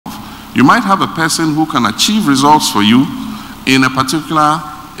You might have a person who can achieve results for you in a particular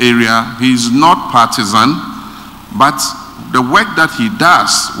area. He's not partisan, but the work that he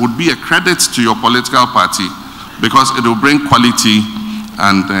does would be a credit to your political party because it will bring quality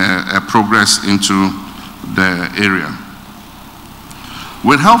and progress into the area.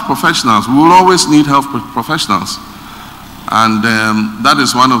 With health professionals, we will always need health professionals. And that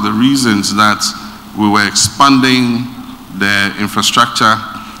is one of the reasons that we were expanding the infrastructure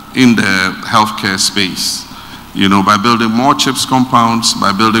in the healthcare space. You know, by building more CHIPS compounds,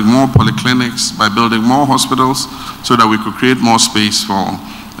 by building more polyclinics, by building more hospitals, so that we could create more space for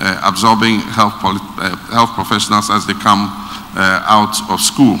absorbing health professionals as they come out of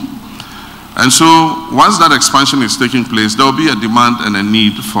school. And so once that expansion is taking place, there will be a demand and a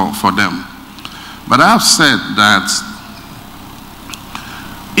need for them. But I have said that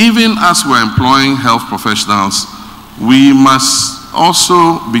even as we're employing health professionals, we must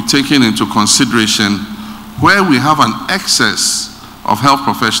also be taking into consideration where we have an excess of health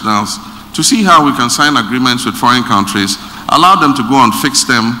professionals to see how we can sign agreements with foreign countries, allow them to go on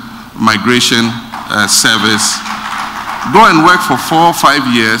fixed-term migration service, go and work for 4 or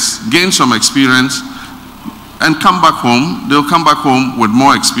 5 years, gain some experience, and come back home. They'll come back home with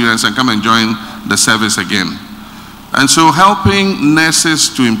more experience and come and join the service again. And so helping nurses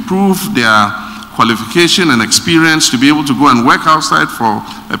to improve their qualification and experience to be able to go and work outside for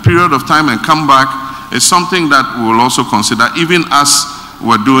a period of time and come back is something that we will also consider, even as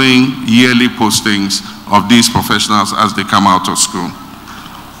we're doing yearly postings of these professionals as they come out of school.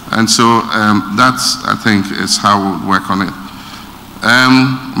 And so that's, I think, is how we'll work on it.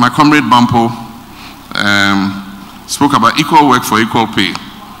 My comrade Bampo spoke about equal work for equal pay.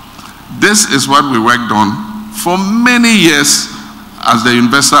 This is what we worked on for many years as the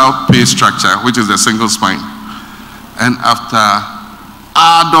universal pay structure, which is the single spine. And after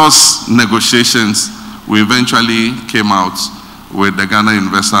arduous negotiations, we eventually came out with the Ghana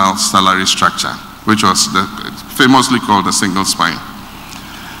Universal Salary Structure, which was famously called the single spine.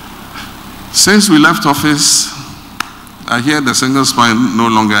 Since we left office, I hear the single spine no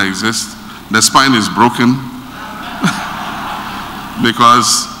longer exists. The spine is broken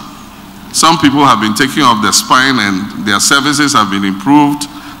because some people have been taking off the spine and their services have been improved,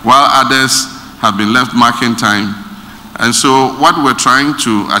 while others have been left marking time. And so what we're trying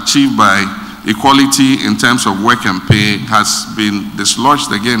to achieve by equality in terms of work and pay has been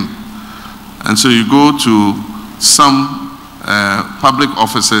dislodged again. And so you go to some public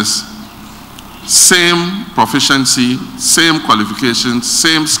offices, same proficiency, same qualifications,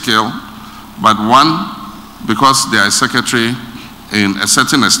 same skill, but one, because they are a secretary in a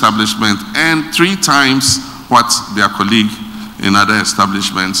certain establishment, and 3 times what their colleague in other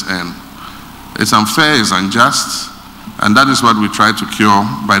establishments earn. It's unfair, it's unjust, and that is what we try to cure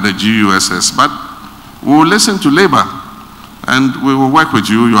by the GUSS. But we will listen to labor, and we will work with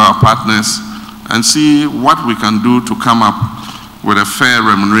you, our partners, and see what we can do to come up with a fair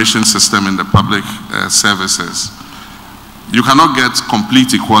remuneration system in the public services. You cannot get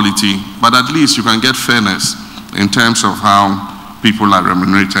complete equality, but at least you can get fairness in terms of how people are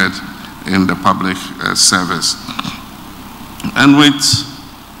remunerated in the public service. And with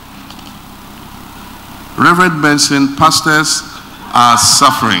Reverend Benson, pastors are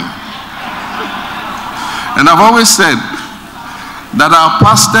suffering. And I've always said that our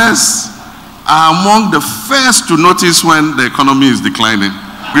pastors are among the first to notice when the economy is declining.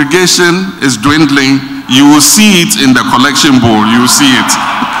 Congregation is dwindling. You will see it in the collection bowl. You will see it.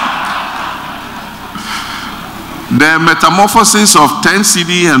 The metamorphosis of 10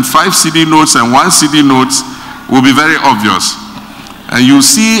 CD and 5 CD notes and 1 CD notes will be very obvious. And you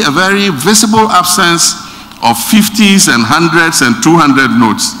see a very visible absence of 50s and 100s and 200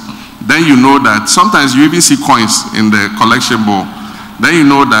 notes. Then you know that sometimes you even see coins in the collection bowl. Then you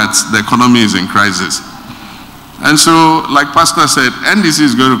know that the economy is in crisis. And so, like Pastor said, NDC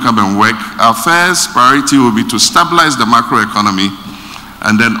is going to come and work. Our first priority will be to stabilize the macroeconomy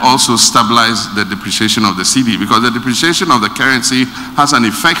and then also stabilize the depreciation of the CD, because the depreciation of the currency has an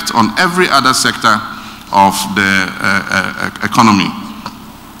effect on every other sector of the economy.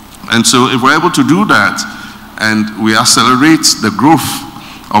 And so if we're able to do that, and we accelerate the growth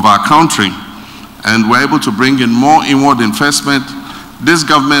of our country, and we're able to bring in more inward investment, this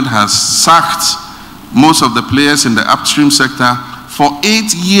government has sacked most of the players in the upstream sector. For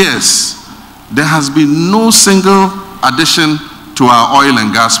 8 years, there has been no single addition to our oil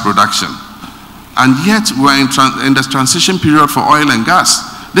and gas production. And yet we're in the transition period for oil and gas.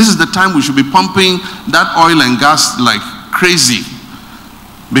 This is the time we should be pumping that oil and gas like crazy,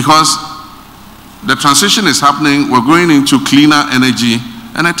 because the transition is happening. We're going into cleaner energy,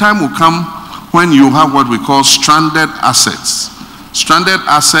 And a time will come when you have what we call stranded assets. Stranded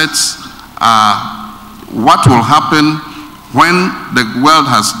assets are what will happen when the world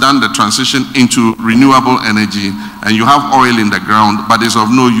has done the transition into renewable energy and you have oil in the ground, but it's of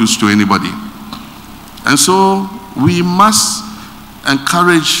no use to anybody. And so we must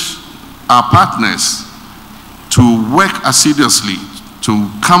encourage our partners to work assiduously to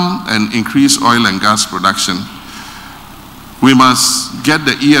come and increase oil and gas production. We must get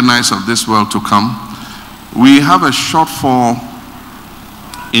the ENIs of this world to come. We have a shortfall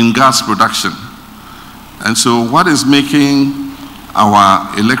in gas production. And so what is making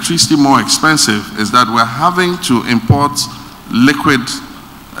our electricity more expensive is that we're having to import liquid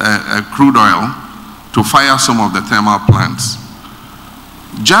crude oil to fire some of the thermal plants.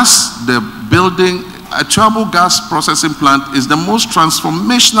 Just the building a Chabo gas processing plant is the most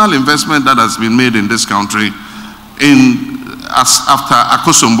transformational investment that has been made in this country. After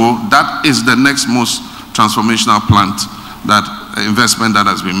Akosombo, that is the next most transformational plant, that investment that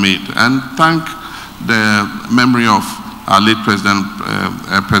has been made. And thank the memory of our late President,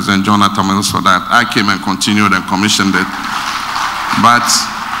 President Jonathan Mills for that. I came and continued and commissioned it. But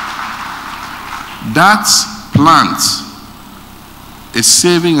that plant is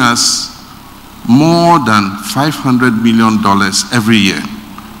saving us more than $500 million every year,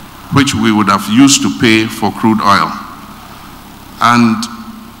 which we would have used to pay for crude oil. And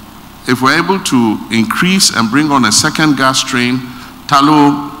if we're able to increase and bring on a second gas train,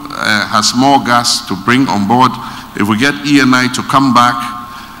 Talo has more gas to bring on board. If we get ENI to come back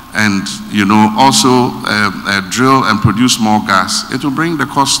and also drill and produce more gas, it will bring the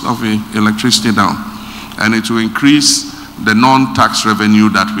cost of electricity down, and it will increase the non-tax revenue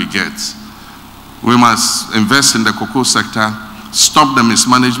that we get. We must invest in the cocoa sector, stop the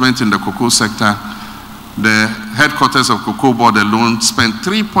mismanagement in the cocoa sector. The headquarters of Cocoa Board alone spent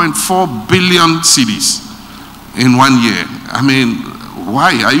 3.4 billion cedis in 1 year. I mean,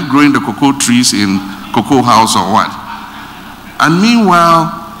 why? Are you growing the cocoa trees in Cocoa House or what? And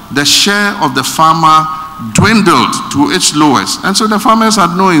meanwhile, the share of the farmer dwindled to its lowest. And so the farmers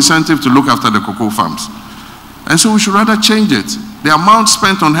had no incentive to look after the cocoa farms. And so we should rather change it. The amount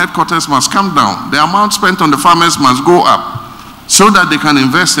spent on headquarters must come down. The amount spent on the farmers must go up so that they can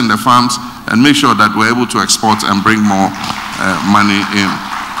invest in the farms and make sure that we're able to export and bring more money in.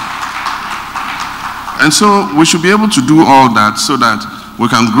 And so we should be able to do all that so that we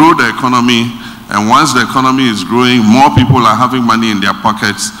can grow the economy. And once the economy is growing, more people are having money in their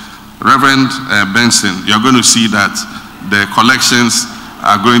pockets. Reverend Benson, you're going to see that the collections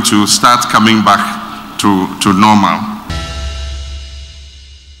are going to start coming back to normal.